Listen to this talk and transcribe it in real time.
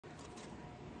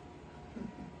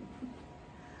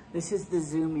This is the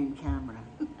zoom in camera.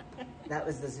 That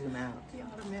was the zoom out. The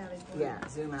automatic one. Yeah,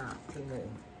 zoom out, Temu.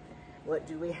 What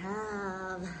do we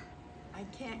have? I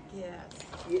can't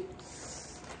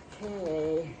guess.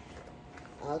 Okay,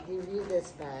 I'll give you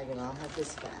this bag and I'll have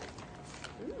this bag.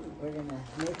 Ooh. We're gonna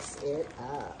mix it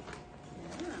up.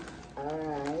 Yeah. All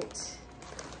right,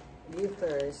 you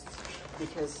first,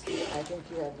 because I think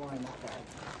you have more in that bag.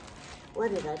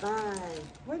 What did I buy?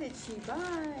 What did she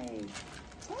buy?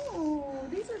 Oh,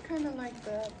 these are kind of like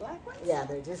the black ones? Yeah,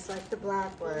 they're just like the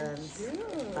black ones.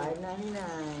 Cute.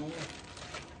 $5.99.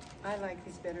 I like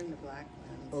these better than the black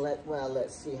ones. Well,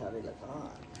 let's see how they look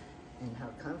on and how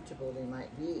comfortable they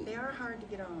might be. They are hard to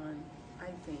get on,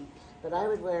 I think. But I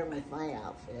would wear them with my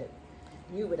outfit.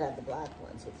 You would have the black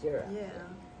ones with your outfit. Yeah.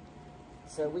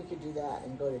 So we could do that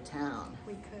and go to town.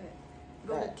 We could.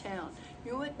 Go to town.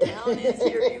 You know what town is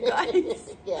here, you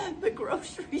guys? Yeah. The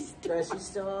grocery store. Grocery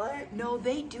store? No,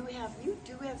 they do have, you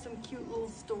do have some cute little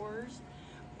stores,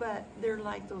 but they're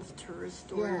like those tourist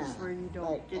stores where you don't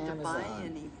like get Amazon. to buy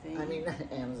anything. I mean,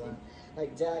 not Amazon.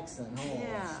 Like Jackson Hole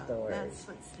stores. That's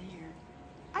what's there.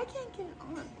 I can't get it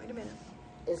on. Wait a minute.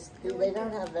 They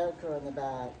don't have Velcro in the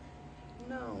back.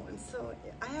 No, and so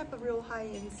I have a real high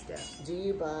instep. Do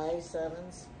you buy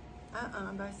 7s?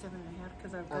 I'm by 7.5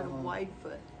 because I've got a wide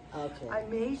foot. Okay. I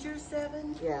measure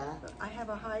 7. Yeah. But I have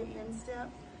a high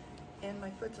instep, and my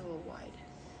foot's a little wide.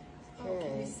 Okay. Oh,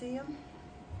 can you see them?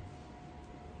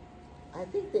 I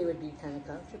think they would be kind of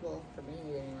comfortable for me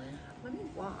anyway. Let me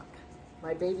walk.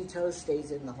 My baby toe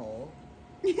stays in the hole.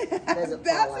 Yeah, Doesn't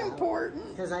that's fall out. important.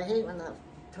 Because I hate when that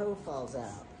toe falls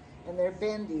out. And they're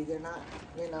bendy. They're not,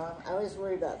 you know, I always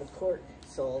worry about the cork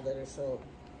sole that are so...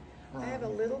 I have a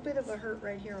little bit of a hurt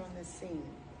right here on this seam.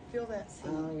 Feel that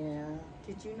seam? Oh, yeah.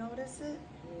 Did you notice it?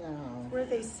 No. Where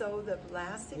they sew the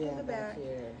elastic in the back,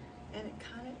 here. and it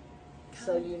kind of...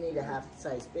 So you need a half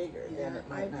size bigger, yeah, then it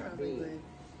might not be. Would.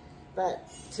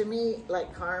 But to me,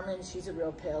 like Carmen, she's a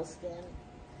real pale skin.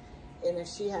 And if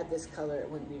she had this color, it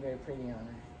wouldn't be very pretty on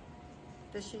her.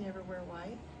 Does she never wear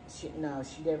white? No,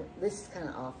 she never. This is kind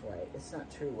of off-white. It's not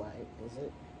true white, is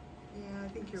it? Yeah, I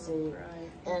think you're See,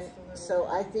 right. And so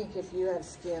I think if you have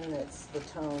skin that's the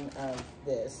tone of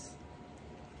this,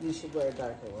 you should wear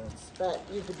darker ones. But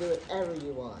you can do whatever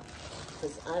you want,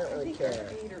 because I don't really care. I think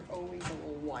our feet are always a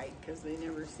little white because they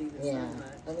never see the Yeah, sun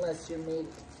much. unless you're made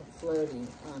for floating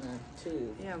on a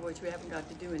tube. Yeah, which we haven't got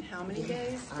to do in how many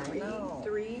days? I know.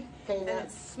 3? Okay, and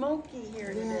it's smoky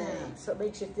here yeah, today. so it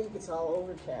makes you think it's all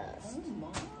overcast. Oh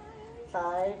my.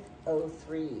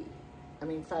 503. I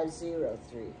mean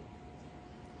 503.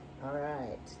 All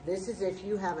right. This is if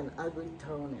you have an ugly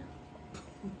toenail.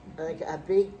 Like a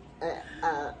big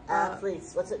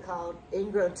athlete's, what's it called?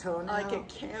 Ingrown toenail? Like a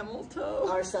camel toe?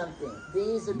 Or something.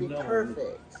 These would be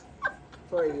perfect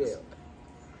for you.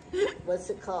 What's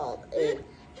it called? A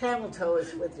camel toe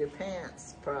is with your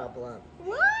pants problem.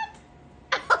 What?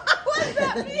 What does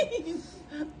that mean?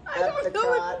 Up the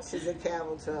crotch is a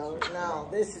camel toe. No,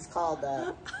 this is called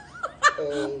a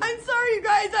I'm sorry, you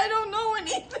guys. I don't know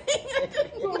anything.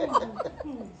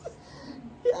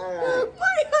 All right.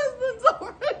 My husband's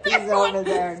over there. He's over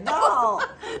there. No,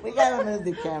 we gotta move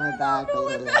the camera back a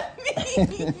little.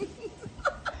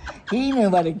 He knew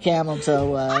what a camel toe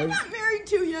was. I got married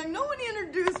too young. No one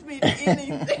introduced me to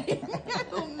anything. I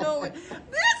don't know it.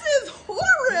 This is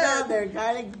horrid. No, they're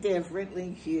kind of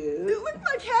differently cute. It looked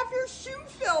like half your shoe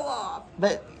fell off.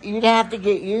 But you'd have to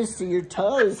get used to your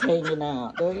toes hanging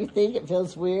out. Don't you think it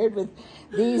feels weird with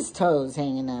these toes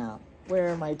hanging out? Where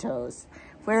are my toes?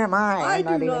 Where am I? I I'm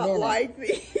not do even not in like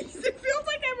these. It feels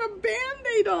like I have a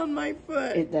Band-Aid on my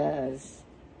foot. It does.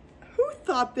 Who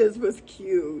thought this was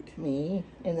cute? Me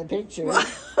in the picture.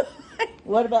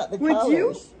 What about the Would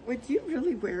colors? Would you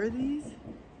really wear these?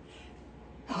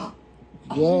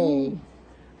 Yay.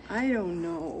 I don't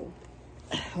know.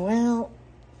 Well,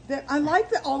 I like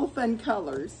all the fun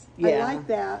colors. Yeah. I like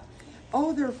that.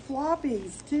 Oh, they're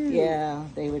floppies too. yeah,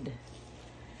 they would.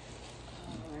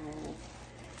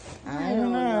 I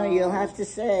don't know. You'll have to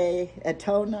say a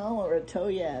toe no or a toe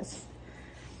yes.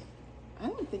 I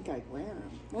don't think I'd wear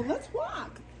them. Well, let's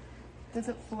walk. Does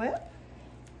it flip?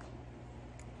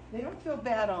 They don't feel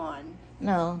bad on.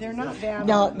 No. They're not bad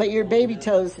No, on. but your baby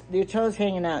toes, your toes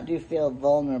hanging out do feel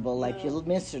vulnerable, like you're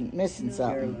missing something.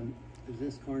 Carolyn, is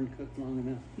this corn cooked long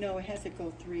enough? No, it has to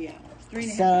go 3 hours.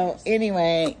 3.5 So hours.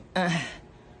 anyway, I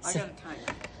got a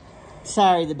timer.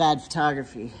 sorry the bad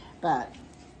photography, but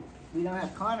we don't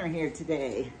have Connor here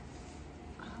today.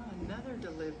 Oh, another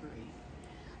delivery.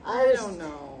 I don't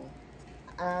know.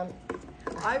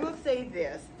 I will say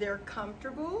this, they're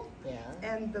comfortable. Yeah.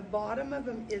 And the bottom of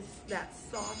them is that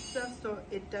soft stuff, so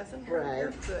it doesn't hurt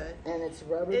your foot. And it's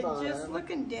rubber bottom. Just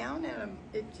looking down at them,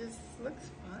 it just looks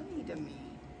funny to me.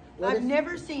 What I've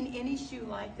never seen any shoe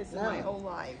like this in my whole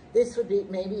life. This would be,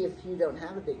 maybe if you don't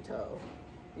have a big toe,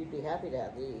 you'd be happy to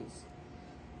have these.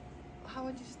 How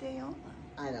would you stay on them?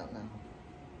 I don't know.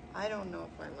 I don't know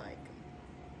if I like them.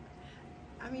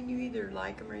 I mean, you either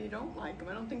like them or you don't like them.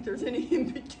 I don't think there's any in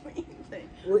between thing.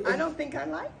 Well, I don't think I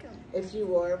like them. If you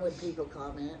wore them, would people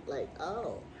comment like,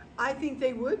 oh? I think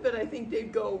they would, but I think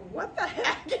they'd go, what the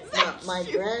heck is that My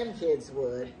shoe? grandkids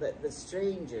would, but the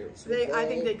strangers, I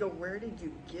think they go, where did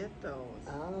you get those?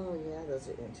 Oh, yeah, those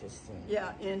are interesting.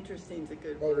 Yeah, interesting's a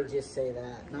good They word. would just say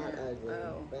that, not Yeah. ugly.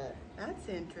 Oh. But That's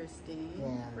interesting. Yeah.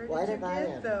 Where Why did you did I buy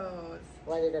get them? those?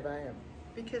 why did I buy them?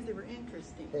 Because they were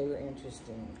interesting. They were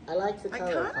interesting. I like the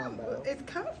color combo. It's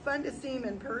kind of fun to see them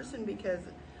in person because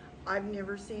I've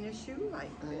never seen a shoe like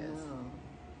I this. know.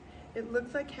 It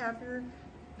looks like half your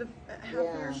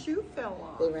Yeah. shoe fell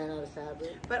off. They ran out of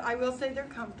fabric. But I will say they're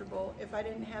comfortable. If I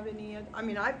didn't have any, I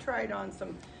mean, I've tried on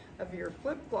some of your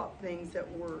flip-flop things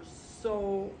that were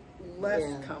so less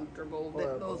Yeah. comfortable.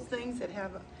 Horrible. That those things that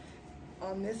have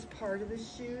on this part of the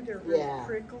shoe, they're really Yeah.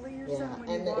 prickly or Yeah, something. When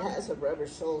and you it walk. has a rubber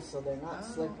sole, so they're not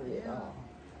Oh, slippery at yeah. all.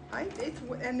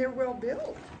 And they're well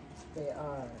built. They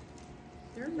are.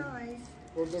 They're nice.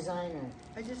 They're designer.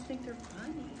 I just think they're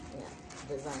funny. Yeah,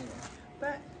 designer.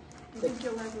 But you think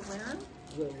you'll ever wear them?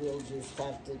 We'll just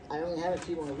have to. I only have a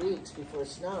few more weeks before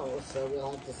snow, so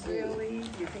we'll have to see. Really?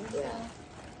 You think Yeah.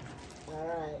 so? All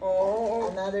right. Oh.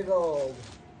 Another gold.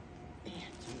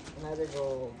 Another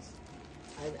gold.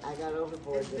 I got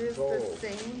overboard Is with this gold. the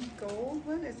same gold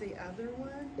one as the other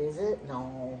one? Is it?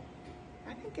 No.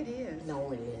 I think it is.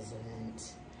 No, it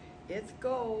isn't. It's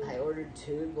gold. I ordered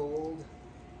 2 gold.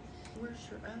 Where's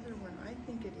your other one? I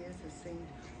think it is the same.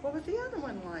 What was the other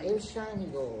one like? It was shiny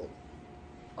gold.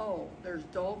 Oh, there's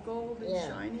dull gold and Yeah.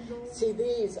 shiny gold? See,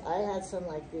 these, I had some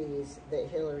like these that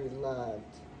Hillary loved,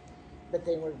 but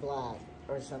they were black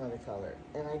or some other color.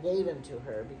 And I gave them to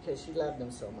her because she loved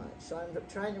them so much. So I'm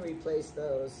trying to replace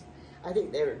those. I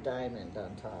think they were diamond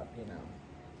on top, you know.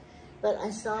 But I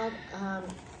saw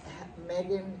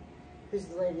Megan, who's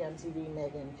the lady on TV,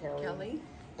 Megan Kelly.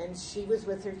 And she was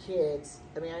with her kids.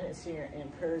 I mean, I didn't see her in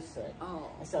person. Oh.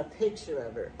 I saw a picture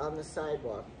of her on the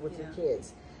sidewalk with her Yeah.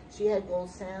 kids. She had gold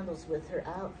sandals with her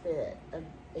outfit.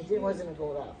 It wasn't a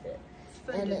gold outfit. It's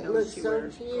fun And to it know looks she so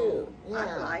wears cute. gold. Yeah.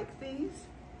 I like these.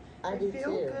 I They do feel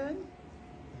too. good.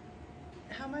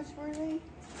 How much were they?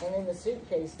 And in the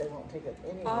suitcase, they won't take up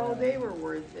any Oh, room. they were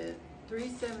worth it.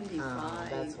 $3.75.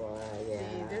 That's why, yeah.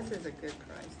 See, this is a good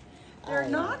price. They're I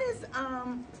not know.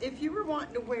 as if you were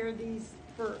wanting to wear these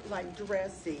for like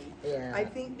dressy. Yeah. I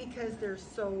think because they're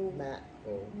so Matte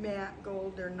gold matte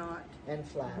gold, they're not and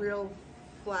flat. real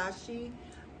flashy.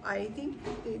 I think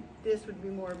this would be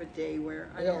more of a day wear.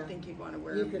 I Yeah. don't think you'd want to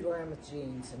wear You them. could wear them with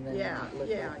jeans and then Yeah, not look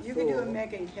yeah. like a You fool. could do a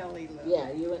Megan Kelly look.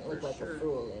 Yeah, you wouldn't look for like sure. a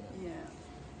fool in them.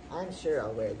 Yeah, I'm sure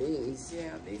I'll wear these yeah.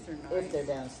 These are nice. if they're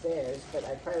downstairs, but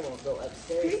I probably won't go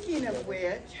upstairs. Speaking to of get them.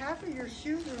 which, half of your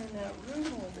shoes are in that room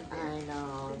over there. I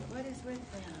know. What is with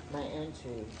that? My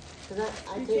entry. Because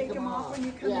I You take take them them off when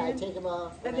you come yeah, in? I take them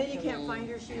off when And then I you come can't in. find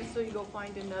your shoes, so you go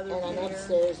find another And I'm pair.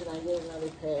 upstairs and I get another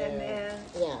pair. And then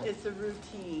yeah. it's a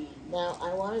routine. Now,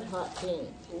 I wanted hot pink.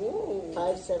 Oh.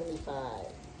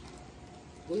 $5.75.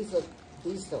 These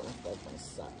don't look like they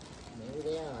suck. Maybe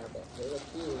they are, but they look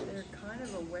They're huge. kind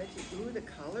of a wedgie. Ooh, the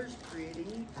color's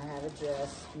pretty. I have a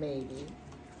dress, maybe,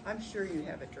 I'm sure you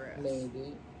have a dress.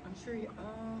 maybe. I'm sure you.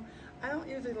 Oh, I don't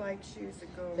usually like shoes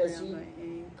that go 'Cause around you- my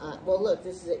ankle. Well, look,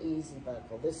 this is an easy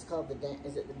buckle. This is called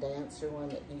is it the dancer one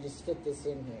that you just fit this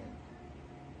in here?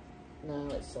 No,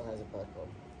 it still has a buckle.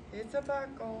 It's a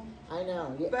buckle, I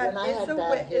know. but When I it's had a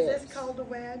bad hips, Is this called a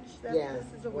wedge? Yeah, This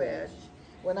is a wedge. wedge.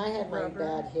 When I had my Rubber.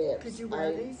 bad hips, Could you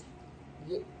wear these?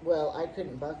 Well, I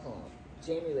couldn't buckle them.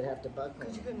 Jamie would have to buckle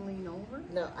Because you them. couldn't lean over.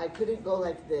 No, I couldn't go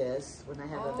like this when I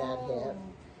had a bad hip,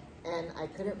 and I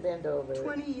couldn't bend over.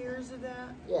 20 years of that.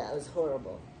 Yeah, it was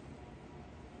horrible.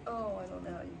 Oh, I don't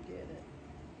know how you did it.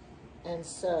 And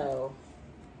so,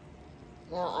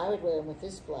 now I would wear them with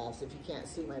this blouse. If you can't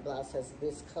see, my blouse has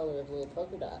this color of little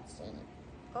polka dots in it.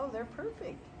 Oh, they're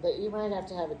perfect. But you might have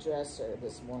to have a dresser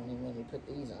this morning when you put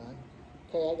these on.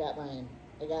 Okay, I got mine.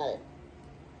 I got it.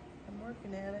 I'm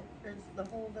working at it. The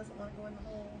hole doesn't want to go in the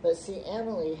hole. But see,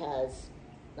 Emily has,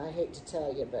 I hate to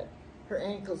tell you, but her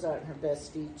ankles aren't her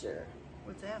best feature.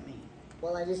 What's that mean?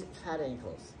 Well, I just had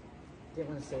ankles. Didn't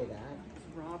want to say that.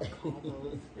 Rob called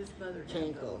those. His mother had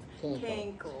Cankle. those.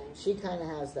 Cankles. She kind of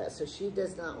has that, so she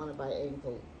does not want to buy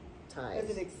ankle ties.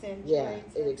 Because it accentuates Yeah, it.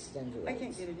 it accentuates. I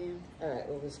can't get it in. All right,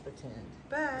 we'll just pretend.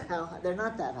 But They're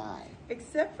not that high.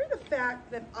 except for the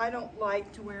fact that I don't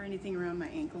like to wear anything around my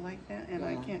ankle like that, and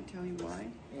I Yeah. can't tell you why.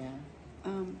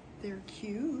 Yeah, They're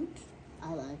cute. I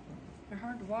like them. They're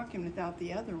hard to walk in without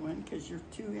the other one because you're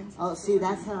 2 inches. Oh, see,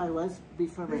 that's how I was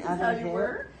before my This is other how you hip.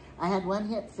 were? I had one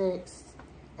hip fixed,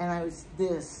 and I was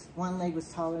this. One leg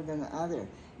was taller than the other.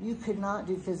 You could not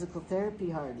do physical therapy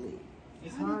hardly.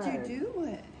 It's How hard. did you do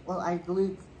it? Well, I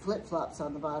glued flip-flops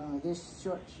on the bottom of this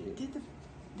short shoe.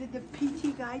 Did the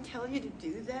PT guy tell you to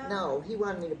do that? No, he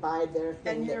wanted me to buy their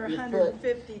thing And you're that you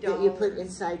 $150. that you put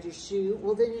inside your shoe.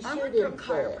 Well, then your I shoe went to a didn't fit.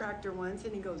 chiropractor once,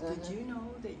 and he goes, "Did Uh-huh. you know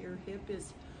that your hip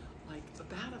is like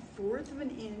about 1/4 of an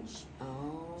inch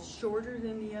Oh, shorter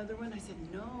than the other one?" I said,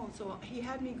 "No." So he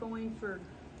had me going for,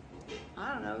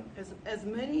 I don't know, as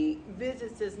many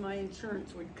visits as my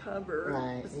insurance would cover.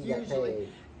 right. was You got usually. paid.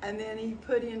 And then he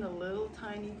put in a little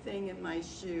tiny thing in my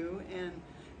shoe, and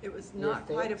it was You're not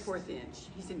quite a fixed? 1/4 inch.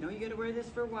 He said, "No, you got to wear this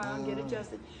for a while and get Oh.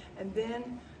 adjusted." And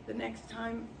then the next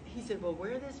time he said, "Well,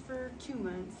 wear this for 2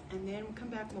 months, and then we'll come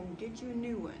back and we'll get you a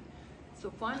new one."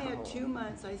 So finally, Oh. at 2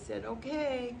 months, I said,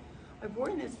 "Okay, I've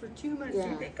worn this for 2 months. Do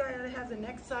Yeah. you think I ought to have the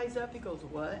next size up?" He goes,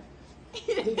 "What?"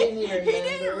 He didn't even He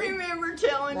didn't remember. remember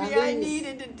telling Now me I these-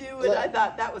 needed to do it. look. I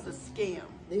thought that was a scam.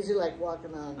 These are like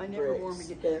walking on I never wore them bricks.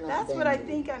 again. They're not That's what I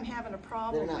bendy. think I'm having a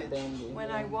problem They're not with. bendy, When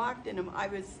yeah. I walked in them, I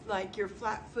was like your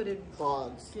flat-footed.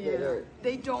 Clogs. Yeah, That are,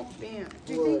 they don't bend.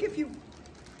 Do you think Wood. if you?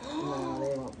 no,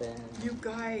 they won't bend. You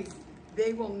guys,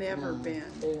 they will never No,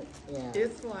 bend. yeah.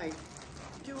 It's like,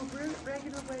 do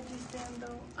regular wedgies bend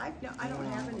though? I don't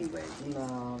have any wedgies.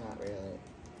 No, not really.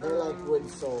 They're like wood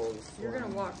soles. You're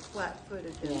gonna walk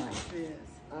flat-footed then Yeah. like this.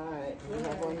 All right, we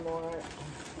have one more.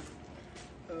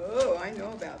 Oh, I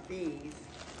know about these.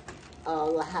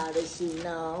 Oh, well, how does she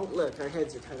know? Look, our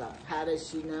heads are cut off. How does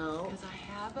she know? Because I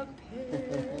have a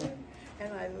pair,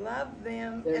 and I love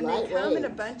them. They're and they come in a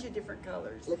lightweight. bunch of different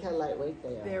colors. Look how lightweight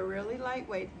they are. They're really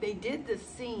lightweight. They did the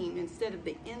seam instead of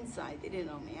the inside. They did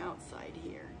it on the outside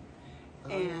here. Oh,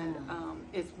 And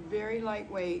yeah. it's very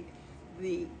lightweight.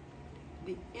 The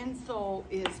insole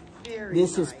is very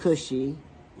This is nice. cushy.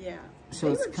 Yeah. So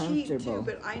they it's were cheap comfortable. too,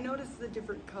 but I noticed the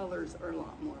different colors are a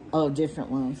lot more money. Oh, different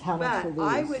ones. How much But are these?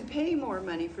 I would pay more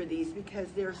money for these because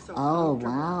they're so Oh,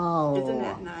 comfortable. wow. Isn't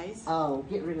that nice? Oh,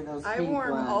 get rid of those I pink wore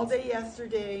them ones. all day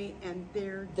yesterday, and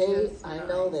they're They, just I nice.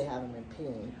 know they have them in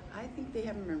pink. I think they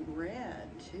have them in red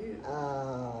too.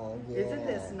 Oh, yeah. Isn't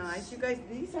this nice? You guys,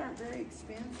 these aren't very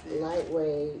expensive.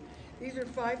 Lightweight. These are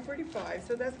 $5.45,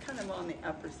 so that's kind of on the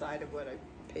upper side of what I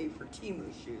pay for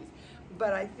Temu shoes.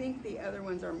 But I think the other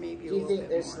ones are maybe a Do you little think bit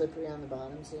they're more. slippery on the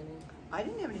bottoms, any? I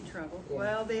didn't have any trouble. Yeah.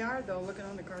 Well, they are though. Looking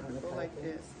on the carpet, On the go like carpet.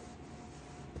 this.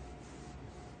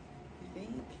 You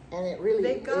think? And it really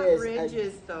They've got is.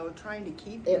 ridges though, trying to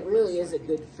keep It you really from is a slipping.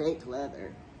 good fake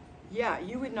leather. Yeah,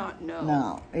 you would not know.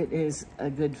 No, it is a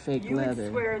good fake You leather.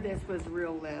 would swear this was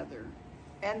real leather.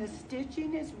 And the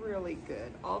stitching is really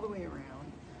good all the way around.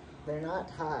 They're not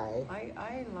high.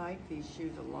 I like these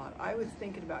shoes a lot. I was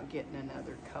thinking about getting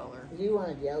another color. You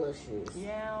wanted yellow shoes.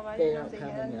 Yeah, I They didn't know don't if they come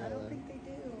in had. I yellow. don't think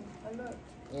they do. I looked.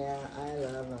 Yeah, I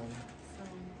love them. So.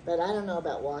 But I don't know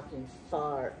about walking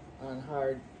far on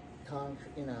hard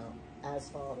concrete,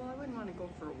 asphalt. Well, I wouldn't want to go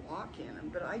for a walk in them,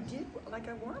 but I did. Like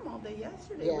I wore them all day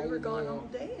yesterday. Yeah, we were you gone did. all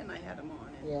day, and I had them on.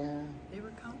 And Yeah, they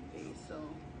were comfy. So.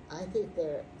 I think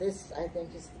this I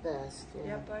think is the best.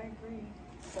 Yeah. Yep, I agree.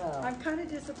 So, I'm kind of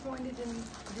disappointed in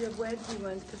the wedgie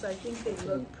ones because I think they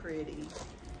look pretty,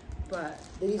 but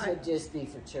these I- would just be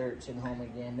for church and home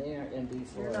again. They aren't going to be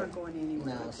for you're not going anywhere.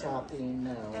 no with those. shopping.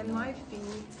 No. And no. my feet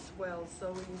swell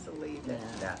so easily that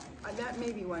Yeah. that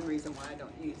may be one reason why I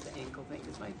don't use the ankle thing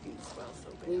because my feet swell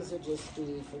so bad. These would just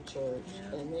be for church,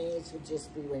 Yeah. and these would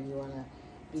just be when you want to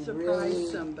be Surprise really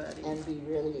somebody. and be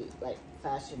really like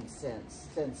fashion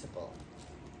sensible.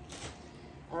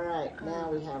 All right, now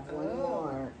we have one Oh.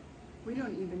 more. We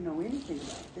don't even know anything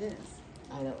about this.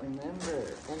 I don't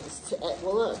remember, and it's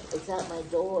well, look, it's at my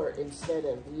door instead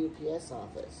of the UPS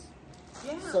office.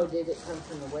 Yeah. So did it come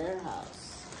from the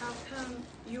warehouse? How come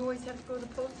you always have to go to the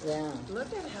post? Yeah. Look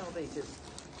at how they just,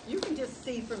 you can just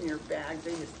see from your bag,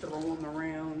 they just throw them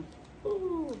around.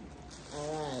 Ooh.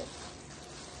 All right.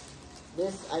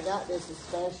 I got this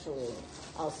especially.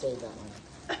 I'll save that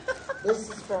one. This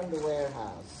is from the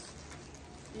warehouse.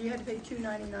 You had to pay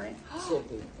 $2.99.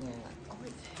 Shipping, yeah. Oh,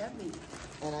 it's heavy.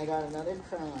 And I got another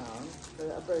crown for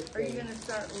a Are birthday. you gonna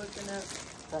start looking up?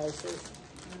 Prices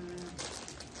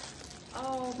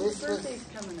Oh, This whose was- birthday's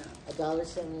coming up?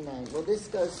 $1.79. Well, this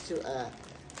goes to a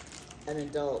an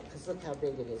adult, because look how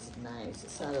big it is. Nice.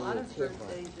 It's not a lot little of kid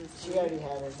birthdays one. this She week. already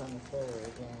had hers on the 3rd,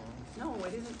 yeah. No,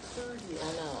 it isn't the 3rd yet.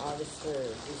 I know, August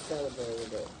 3rd. We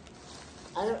celebrated it.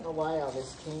 I don't know why all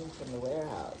this came from the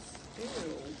warehouse. Ew.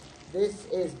 This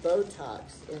is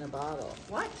Botox in a bottle.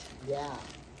 What? Yeah.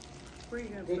 Where are you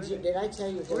going to put it? Did I tell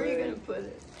you Where are you Hillary? going to put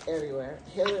it? Everywhere.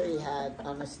 Hillary had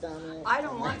on the stomach. I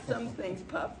don't want some things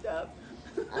puffed up.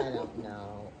 I don't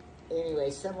know.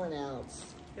 Anyway, someone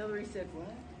else. Hillary said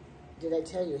what? Did I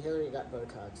tell you Hillary got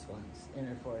Botox once in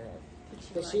her forehead?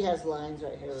 Because Like she has lines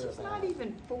right here. She's not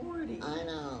even 40. I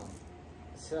know.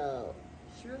 So.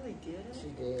 She really did it? She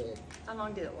did. How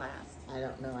long did it last? I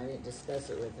don't know. I didn't discuss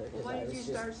it with her because Why I did was you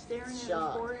just start staring at her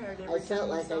shocked. forehead every I time felt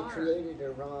you like saw I her? created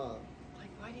her wrong. Like,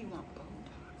 why do you want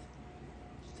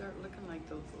Botox? Start looking like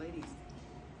those ladies.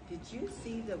 Did you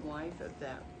see the wife of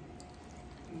that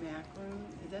Macron?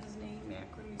 Is that his name?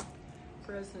 Macron?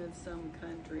 President of some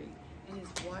country. And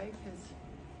his wife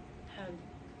has had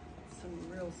some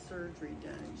real surgery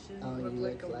done. She doesn't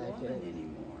look like a woman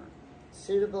anymore.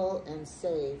 Suitable and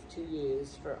safe to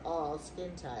use for all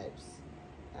skin types.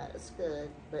 That's good,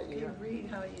 but you can read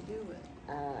how you do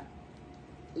it.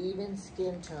 Even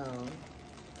skin tone,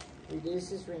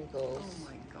 reduces wrinkles, oh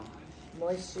my gosh,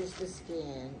 moistures the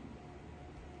skin,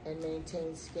 and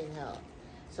maintains skin health.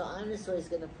 So I'm just always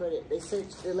going to put it. They said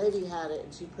the lady had it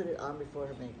and she put it on before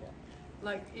her makeup.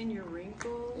 Like in your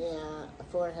wrinkles? Yeah,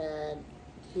 forehead,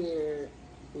 here,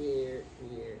 here.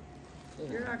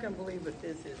 You're not going to believe what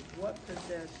this is. What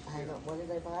possessed you? I don't. What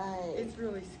did I buy? It's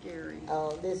really scary.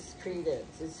 Oh, this is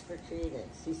Credence. This is for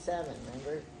Credence. He's 7,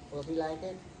 remember? Will he like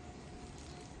it?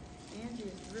 Angie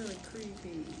is really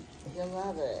creepy. He'll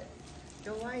love it.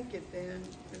 You'll like it then,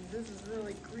 because this is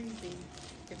really creepy.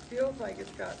 It feels like it's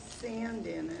got sand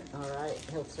in it. All right,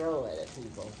 he'll throw it at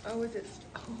people. Oh, is it?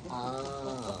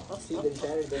 Oh, it's even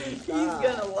better than you He's thought.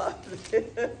 gonna love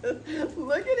this.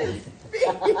 Look at his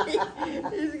feet.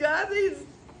 He's got these.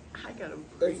 I gotta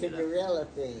bring It's a it up. gorilla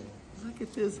thing. Look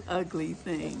at this ugly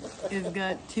thing. It's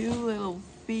got 2 little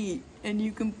feet, and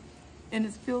you can, and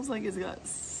it feels like it's got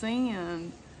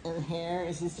sand. And hair,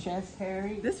 is his chest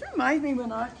hairy? This reminds me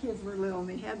when our kids were little and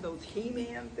they had those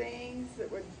He-Man things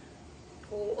that would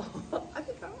pull. I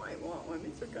think I might want one.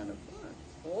 These are kind of fun.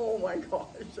 Oh my gosh.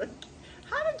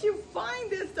 How did you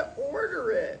find this to order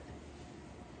it?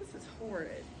 This is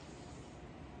horrid.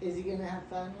 Is he gonna have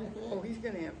fun with it? Oh, he's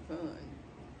going to have fun.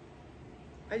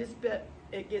 I just bet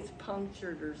it gets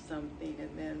punctured or something and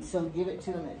then... So give it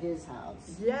to him at his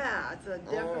house. Yeah, so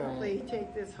definitely right.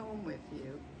 take this home with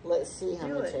you. Let's see how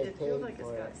much I It paid feels like it's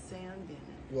for got it. sand in it.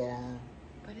 Yeah,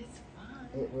 But it's fun.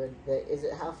 it would. But is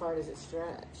it? How far does it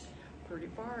stretch? Pretty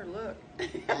far, look.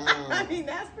 Oh. I mean,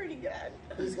 that's pretty good.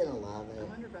 He's gonna love I it.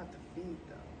 wonder about the feet,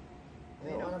 though.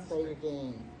 I don't want to play your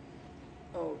game.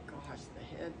 Oh, gosh, the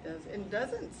head does. It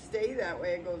doesn't stay that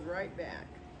way. It goes right back.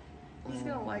 He's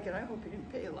going to like it. I hope he didn't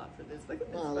pay a lot for this. Look at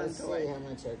this Well, fun let's toy. see how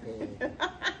much I paid.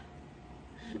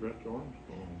 Stretch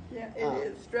Armstrong. Yeah, it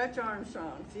is. Stretch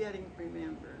Armstrong. See, I didn't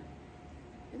remember.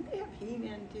 Didn't they have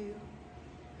He-Man, too?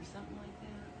 Or something like that?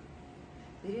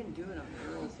 They didn't do it on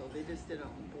girls, though. They just did it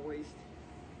on boys'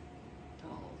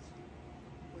 dolls.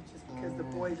 Which is because the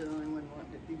boys are the only one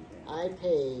wanting to do that. I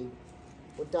paid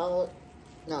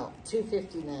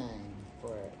 $2.59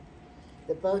 for it.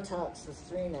 The Botox was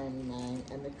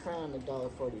 $3.99 and the crown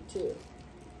 $1.42.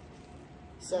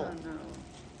 So Oh, no.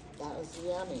 that was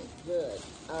yummy, good.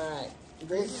 All right,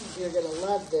 this you're gonna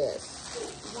love this.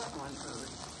 What on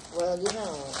earth? Well, you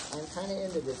know, I'm kind of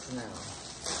into this now.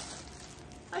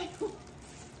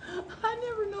 I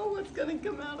never know what's going to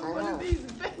come out of I one know. of these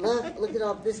bags. Look at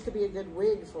all. This could be a good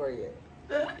wig for you.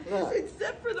 Look.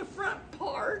 Except for the front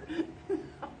part.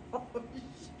 Oh,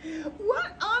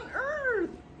 what on earth?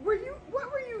 What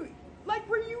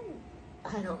were you,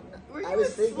 I don't know. were I you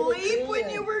was thinking of asleep when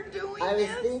Credence. you were doing I was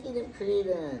this? thinking of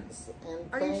Credence and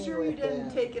Are playing you sure you with didn't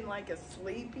them. take like a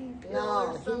sleeping pill No,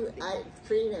 or something?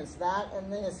 Credence, that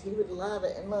and this, he would love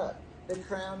it. And look, the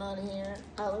crown on here,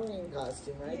 Halloween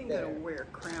costume He right ain't there. gonna wear a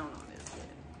crown on his head.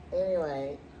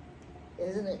 Anyway,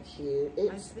 isn't it cute?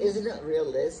 think- Isn't it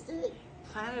realistic?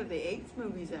 Planet of the Apes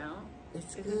movie's out.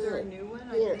 It's Isn't good. there a new one?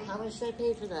 Here, I think. how much did I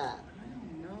pay for that? I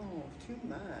don't know. Too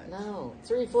much. No,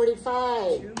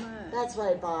 $3.45. Too much. That's why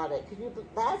I bought it.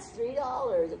 That's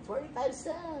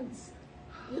 $3.45.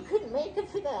 You couldn't make it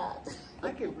for that.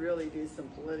 I could really do some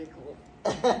political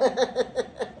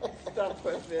stuff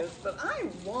with this, but I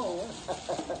won't.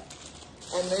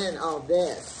 And then,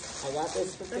 this. I got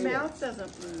this for The Credence. mouth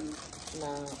doesn't move.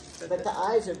 No, But but the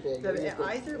eyes are bigger. The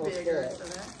eyes are We'll bigger, fit. so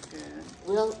that's good.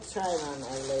 We'll try it on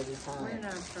our lady time. We're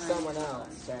not trying Someone it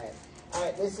else, right? All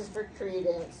right, this is for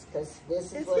Credence, because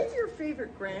this is Is what... he your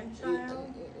favorite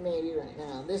grandchild? Maybe right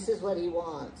now. This is what he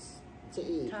wants to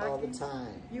eat all the Tucky?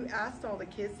 time. You asked all the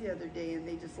kids the other day, and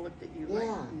they just looked at you Yeah.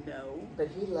 like, no. But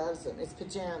he loves them. It's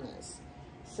pajamas.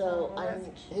 So Oh, that's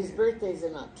his cute. birthday's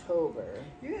in October.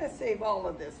 You're gonna save all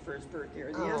of this for his birthday,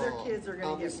 or the other kids are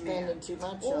I'll gonna be get spending mad. too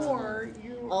much Or on them.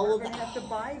 you Oh, are well, gonna have to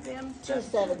buy them stuff.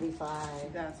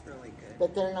 $275. That's really good.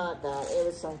 But they're not that. It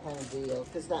was some kind of deal.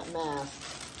 Because that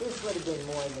mask, this would have been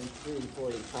more than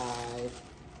 $345.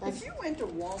 If you went to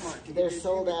Walmart to They're get this,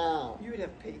 sold out. You would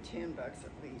have paid $10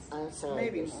 at least. I'm sorry,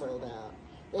 Maybe they're more. sold out.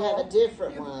 They have Oh, a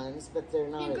different you- ones, but they're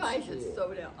not You as guys, cute. it's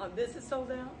sold out. This is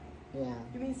sold out? Yeah.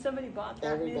 You mean somebody bought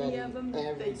that Everybody, many of them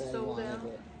that they everybody sold wanted out?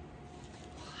 it.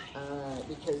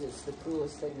 Because it's the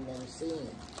coolest thing you've ever seen.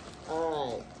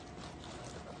 All right.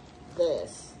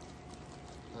 This.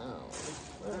 Oh.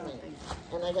 What am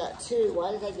I? And I got two.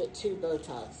 Why did I get two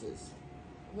Botoxes?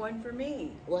 One for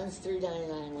me. One's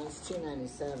 $3.99, one's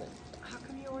 $2.97. How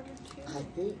come you ordered two? I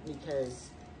think because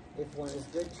if one is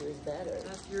good, two is better.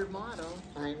 That's your motto.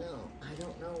 I know. I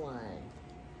don't know why.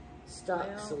 Stock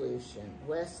Well- Solution.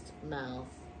 West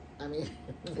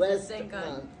same kind?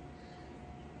 Month.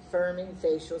 Firming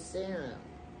Facial Serum.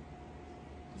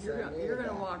 You're So I needed gonna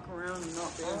that. walk around and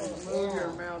not be able to Oh, move yeah.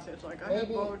 your mouth. It's like, I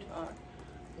Maybe- have Botox.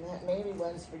 Maybe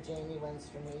one's for Jamie, one's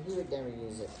for me. He would never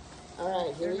use it. All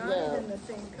right, here They're we not go. even the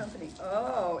same company.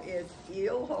 Oh, it's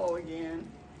Eelho again.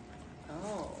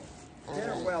 Oh, they're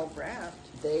Alright. well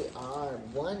wrapped. They are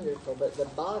wonderful, but the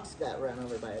box got run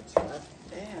over by a truck.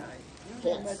 Yeah, you Can't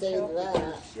don't have much say help with that.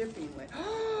 your shipping. Like, I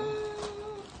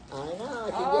know.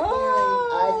 I can oh, get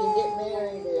married. I can get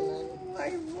married in them. I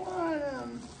want them.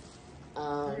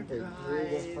 Oh, You they're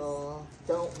guys. beautiful.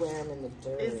 Don't wear them in the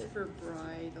dirt. It's for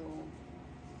bridal.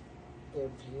 They're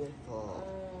beautiful,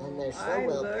 Oh, and they're so I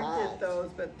well looked packed. at those,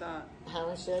 but thought, How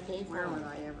much did I pay for where would them?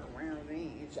 I ever wear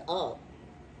these? Oh,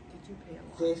 Did you pay a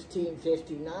lot?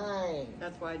 $15.59.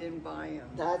 That's why I didn't buy them.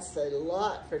 That's a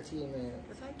lot for Temu.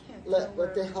 Because I can't Look, tell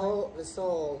but where the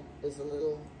sole is a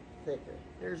little thicker.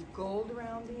 There's gold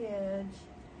around the edge,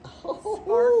 Oh,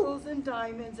 sparkles and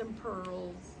diamonds and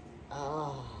pearls.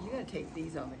 oh, You gotta take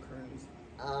these on the cruise.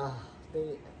 I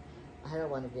don't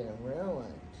want to get them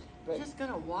ruined. You're But just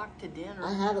gonna walk to dinner.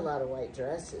 I have a lot of white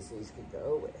dresses these could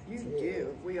go with. You too.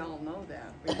 do. We all know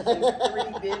that. We've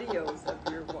seen 3 videos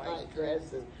of your white White dress.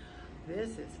 dresses. This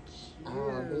is cute.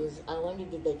 Oh, these. I wonder,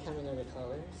 did they come in other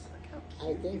colors? Look how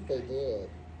I cute think you they guys- did.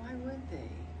 Why would they?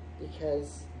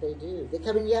 Because they do. They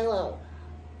come in yellow.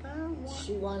 I don't want.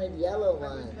 She wanted yellow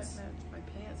I would ones. match my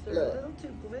pants. They're Look. a little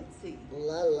too glitzy.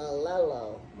 La la la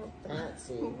la.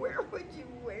 Fancy. Where would you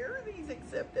wear these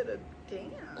except at a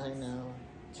dance? I know.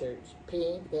 Church.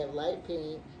 Pink. They have light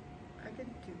pink. I could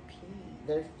do pink.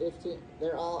 They're 15.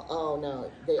 They're all. Oh no.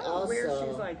 They I would also wear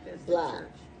shoes like this black. to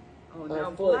church. Oh, Or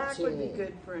now black would be 14.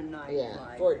 good for a night. Yeah,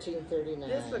 like. $14.39.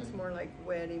 This looks more like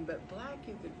wedding, but black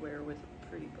you could wear with a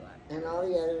pretty black. And all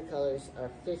the other colors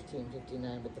are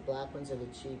 $15.59, but the black ones are the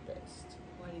cheapest.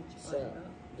 Why didn't you buy So, them?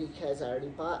 because I already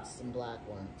bought some black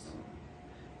ones.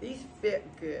 These fit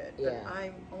good, Yeah. but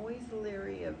I'm always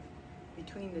leery of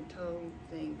between the toe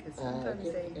thing because Uh, sometimes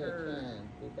it they hurt. can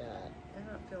be bad. They're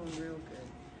not feeling real good,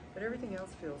 but everything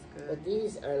else feels good. But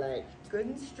these are like, Good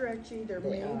and stretchy. They're They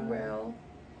made are. well.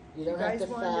 you don't You have guys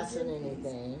to wanted to fasten do these.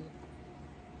 anything.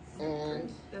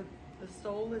 And the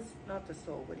sole is not the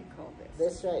sole. What do you call this?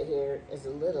 this right here is a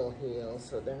little heel,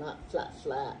 so they're not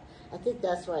flat. I think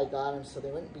that's why I got them, so they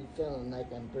wouldn't be feeling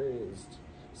like I'm bruised.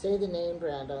 Say the name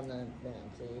brand on the van,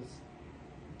 please.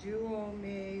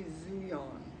 Duome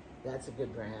Zuyon. That's a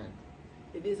good brand.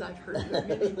 It is. I've heard it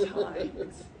many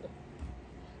times.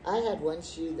 I had one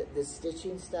shoe that the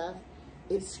stitching stuff,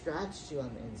 it scratched you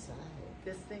on the inside.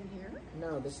 This thing here.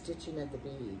 No, the stitching of the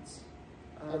beads.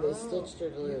 Are they stitched or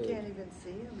You glued? can't even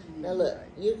see them. Now look,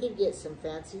 you could get some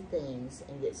fancy things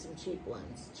and get some cheap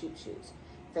ones, cheap shoes.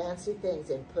 Fancy things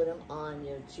and put them on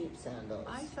your cheap sandals.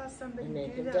 I saw somebody And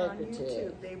make do them that on decorative.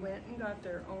 YouTube. They went and got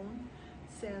their own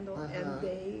sandal Uh-huh. and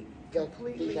they Got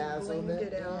completely bedazzled blinged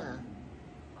it it, out. yeah.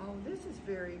 Oh, this is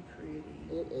very pretty.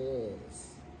 It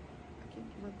is. I keep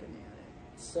looking at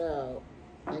it. So,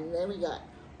 and then we got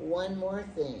one more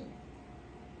thing.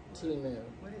 Temu.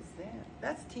 What is that?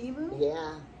 That's Temu?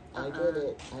 Yeah, I did Uh-uh.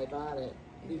 it. I bought it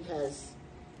because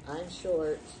I'm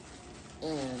short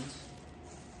and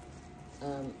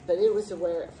but it was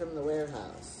from the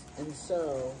warehouse, and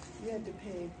so You had to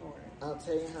pay for it. I'll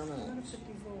tell you how I'm gonna much. put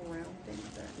these little round things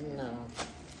back in. No,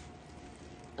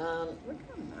 Look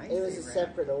how nice it was they a wrap.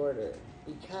 separate order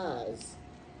because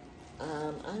I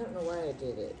don't know why I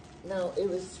did it. No, it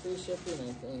was free shipping,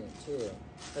 I think, too,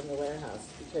 from the warehouse,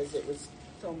 because it was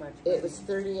So much. It was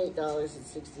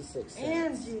 $38.66.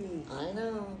 Angie, I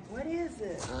know. what is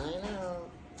it? I know.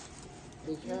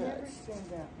 You never Because spend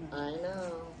that much. I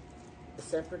know. A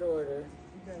separate order.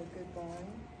 You got a good buy.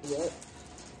 Yep.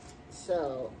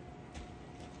 So,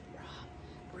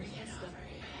 Bring it over.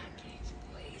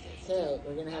 okay,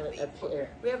 we're gonna have it up here.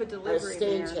 We have a Our delivery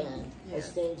stagehand. man. Our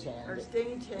Yes. stagehand. Our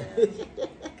stagehand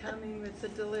coming with the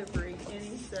delivery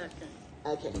any second.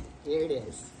 Okay, here it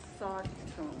is. Sock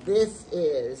tone. This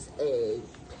is a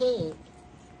pink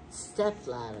step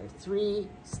ladder,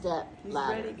 3-step He's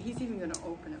ladder. ready. He's even going to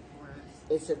open it for us.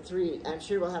 It's a 3. I'm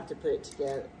sure we'll have to put it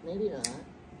together. Maybe not.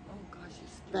 Oh gosh,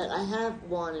 it's But I have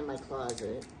one in my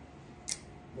closet.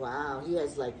 Wow, he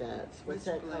has like a, what's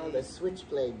that called? A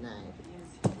switchblade knife.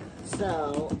 Yes, he does.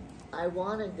 So, I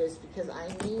wanted this because I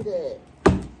need it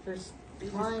for You just go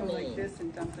climbing. like this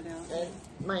and dump it out. And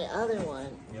my other one,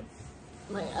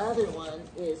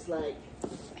 is like,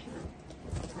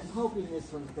 I'm hoping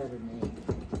this one's better made.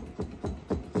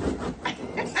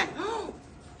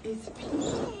 It's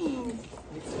pink.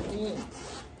 It's pink.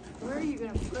 Where are you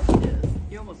going to put this?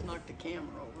 You almost knocked the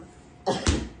camera over.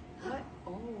 What?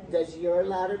 Oh, Does your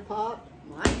ladder pop?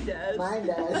 mine does. Mine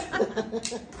does.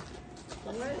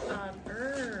 What on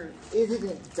earth? Isn't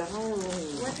it darling?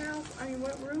 What house? I mean,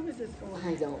 what room is this going I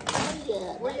in? don't know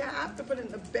yet. Well, you have to put it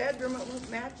in the bedroom. It won't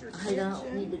match your I kitchen.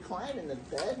 don't need to climb in the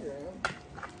bedroom.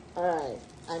 All right.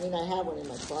 I mean, I have one in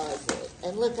my closet.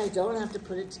 And look, I don't have to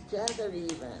put it together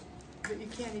even. But you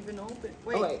can't even open.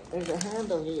 Wait. Oh, wait. There's a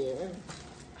handle here.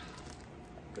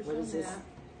 Push What on is this? that,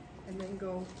 and then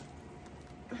go.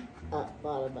 Up,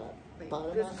 bottom up. Wait,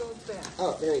 Bottom this up. goes back.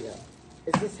 Oh, there you go.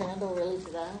 Is this handle really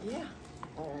for that? Yeah.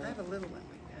 All I right. have a little one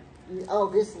like that. Oh,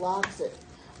 this locks it.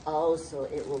 Oh, so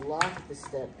it will lock the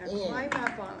step Now in. climb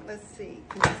up on it. Let's see.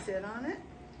 Can you sit on it?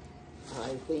 I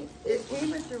think. It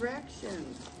came with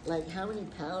directions. Like, how many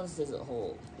pounds does it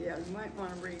hold? Yeah, you might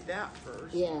want to read that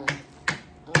first. Yeah.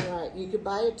 All right. You could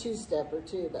buy a 2-stepper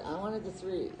too, but I wanted the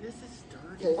 3. This is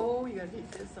sturdy. Okay. Oh, you gotta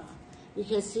take this off.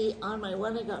 Because see, on my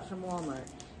one I got from Walmart,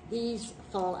 these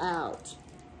fall out.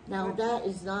 Now What? that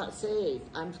is not safe.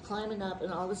 I'm climbing up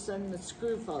and all of a sudden the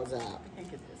screw falls out. I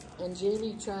can't get this off. And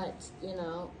Jamie tried, you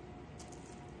know,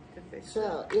 To fix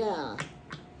so yeah.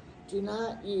 Do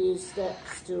not use step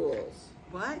stools.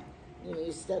 it. What? You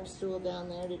use step stool down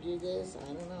there to do this? I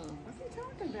don't know. What's he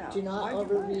talking about? Do not Why'd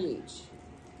you buy it? overreach.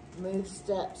 Move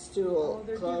step stool Oh,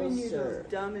 they're closer. giving you those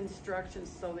dumb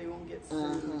instructions so they won't get sued.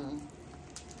 Uh-huh.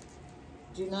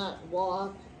 Do not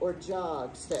walk or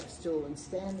jog step stool when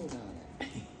standing on it.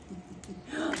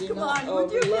 Do Come not on,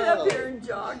 would you get up overload. here and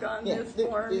jog on Yeah. this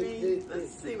for me? Let's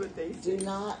see what they Do say.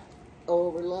 not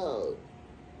overload.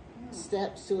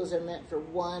 Step stools are meant for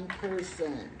one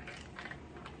person.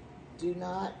 Do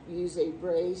not use a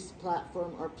brace,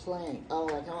 platform, or plank. Oh,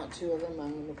 like I want 2 of them.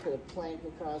 I'm going to put a plank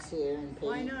across here and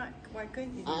paint. Why not? Why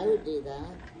couldn't you do I that? would do that.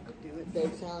 I would do it. They're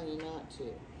telling you not to.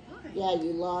 Why? Yeah,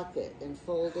 you lock it and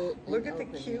fold it. And Look at the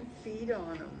open cute it. feet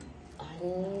on them.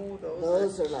 Oh,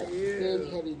 those are are like cute.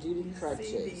 big, heavy-duty You see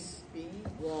crutches. these feet?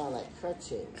 Yeah, like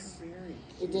crutches. Very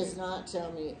It cute. does not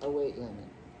tell me a weight limit.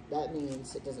 That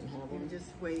means it doesn't have You one. just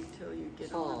wait till you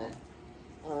get Tall. on it.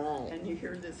 All right. And you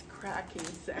hear this cracking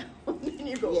sound. And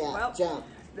you go, Yeah, well, jump.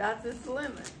 that's its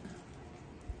limit.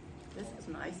 This is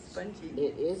nice, spongy.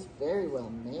 It is very well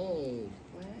made.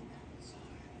 What?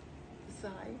 The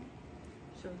side?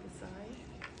 Show the side?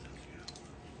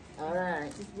 All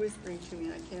right. He's whispering to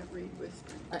me. I can't read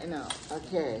whispering. I know.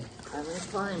 Okay. I'm going to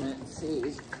climb it and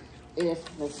see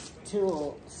if the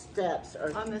tool steps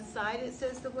are... On the side it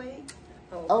says the weight?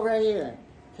 Oh, right here.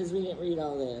 Because we didn't read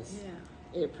all this.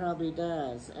 Yeah. It probably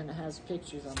does. And it has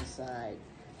pictures on the side.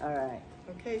 All right.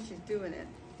 Okay, she's doing it.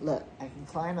 Look, I can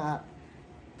climb up.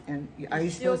 And are you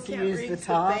still supposed to can't use reach the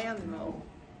top? band, though.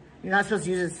 You're not supposed to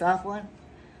use the soft one?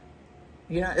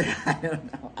 You know, I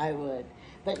don't know. I would.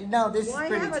 But no, this Why is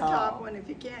pretty have a tall. top one if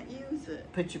you can't use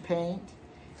it? Put your paint.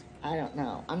 I don't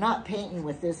know. I'm not painting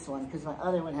with this one because my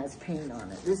other one has paint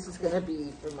on it. This is going to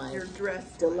be for my Your dress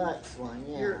deluxe one.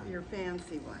 Yeah. Your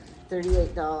fancy one.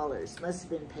 $38. Must have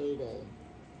been payday.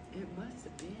 It must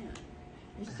have been.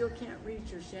 You still can't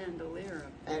reach your chandelier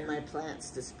up there. And my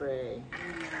plants to spray.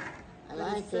 Yeah. I But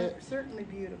like it's it. certainly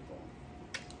beautiful.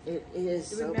 It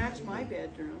is It so would match pretty. my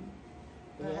bedroom.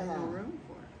 But I have no Yeah. room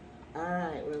for it. All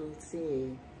right, well, let's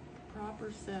see.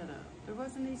 Proper setup. There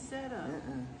wasn't any setup.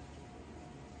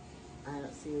 I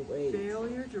don't see a weight.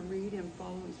 Failure to read and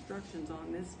follow instructions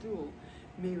on this tool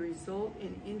may result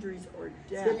in injuries or It's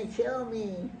death. going to kill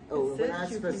me. Oh, we're says not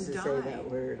you supposed to can say die. that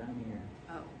word on here.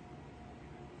 Oh,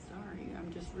 sorry.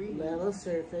 I'm just reading. Level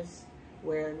surface.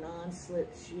 Wear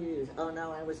non-slip shoes. Oh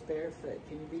no, I was barefoot.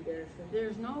 Can you be barefoot?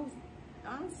 There's no,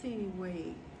 I don't see any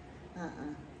weight.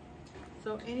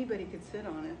 So anybody could sit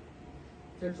on it.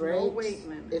 There's no weight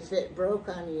limit. If it broke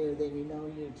on you, then you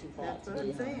know you're too fat That's to what be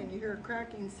I'm saying. on. You hear a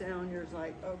cracking sound, you're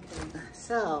like, okay.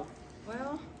 So,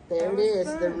 Well, there it that is,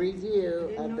 was the fun. review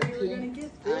I didn't of know the you were gonna pink.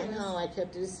 get I this. know, I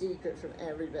kept it a secret from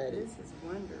everybody. This is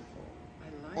wonderful.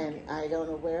 I like And it. I don't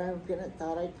know where I'm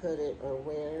thought I'd put it, or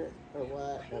where, or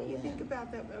what, Why or didn't you think when.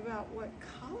 about that? About what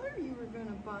color you were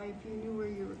gonna buy if you knew where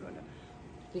you were gonna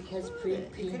Because put pink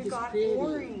it? You could have is got pretty.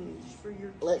 orange for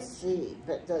your Let's kitchen. see,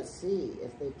 but let's see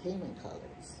if they came in colors.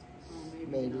 Oh,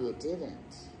 Maybe not. it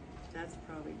didn't. That's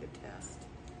probably the test.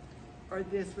 Or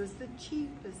this was the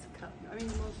cheapest color. I mean,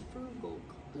 the most frugal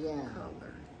Yeah,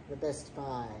 color. the Best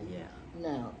Buy. Yeah.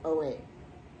 No, oh wait,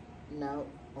 no,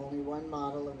 only one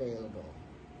model available.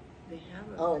 They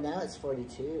have a. Oh, now it's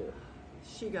 42.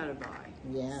 She got to buy.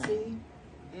 Yeah. See?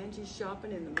 Angie's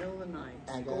shopping in the middle of the night.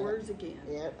 I got Scores it. again.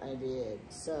 Yep, I did.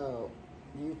 So,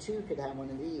 you too could have one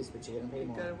of these, but you're gonna pay You've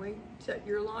more. got to wait, set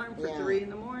your alarm for Yeah. 3 in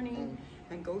the morning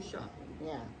and go shopping.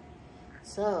 Yeah.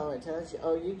 So it tells you,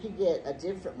 oh, you could get a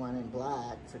different one in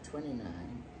black for $29.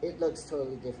 It looks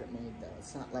totally different made though.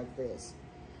 It's not like this.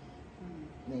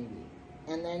 Maybe.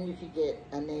 And then you could get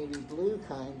a navy blue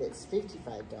kind that's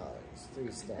 $55,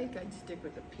 3-step. I think I'd stick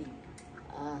with a pink.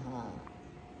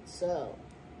 So,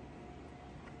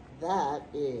 that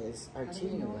is our I didn't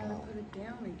Temu know how to roll. put it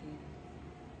down again.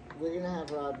 We're going to have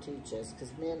Rob teach us,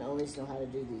 because men always know how to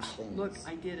do these things. Look,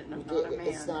 I did it, and I'm You not did a it. man.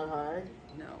 It's not hard?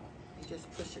 No, I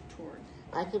just push it toward.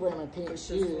 I could wear my pink Push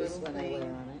this shoes little when I wear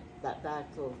thing. on it. That back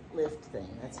little lift thing.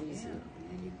 That's easy. Yeah, and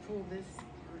then you pull this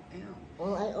part out.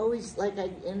 Well, I always,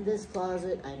 in this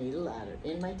closet, I need a ladder.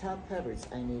 In my top cupboards,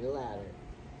 I need a ladder.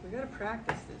 We got to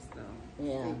practice this, though.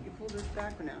 Yeah. See, you pull this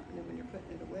back one out, and then when you're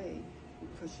putting it away, you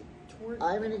push it toward.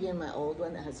 I'm going to give my old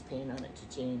one that has paint on it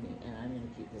to Jamie, and I'm going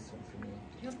to keep this one for me.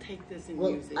 He'll take this and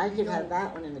Well, use it. I You could know, have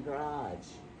that one in the garage.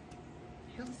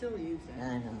 He'll still use it.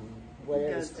 I know.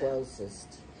 Whatever's does that?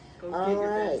 closest. Go All get your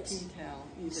right. best tea towel.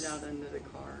 Use it out under the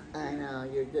car. I know,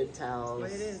 your good towels.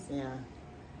 That's the way it is. Yeah.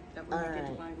 That way you All get to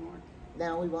right. buy more.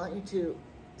 Now we want you to,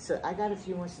 so I got a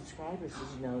few more subscribers, did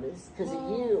you notice? Because of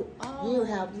Oh, you. oh, You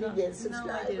helped me no, get No,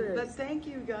 subscribers. I didn't. But thank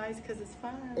you guys, because it's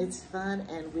fun. It's fun,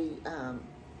 and we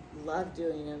love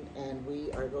doing them, and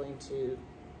we are going to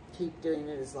keep doing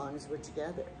it as long as we're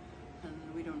together. And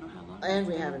we don't know how long. And it's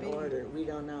we gonna have an be. order. We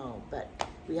don't know, but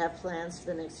we have plans for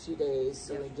the next few days,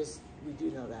 so Yep. we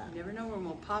do know that. You never know when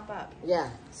we'll pop up.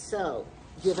 Yeah, so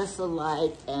give us a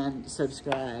like and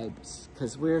subscribe,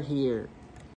 because we're here.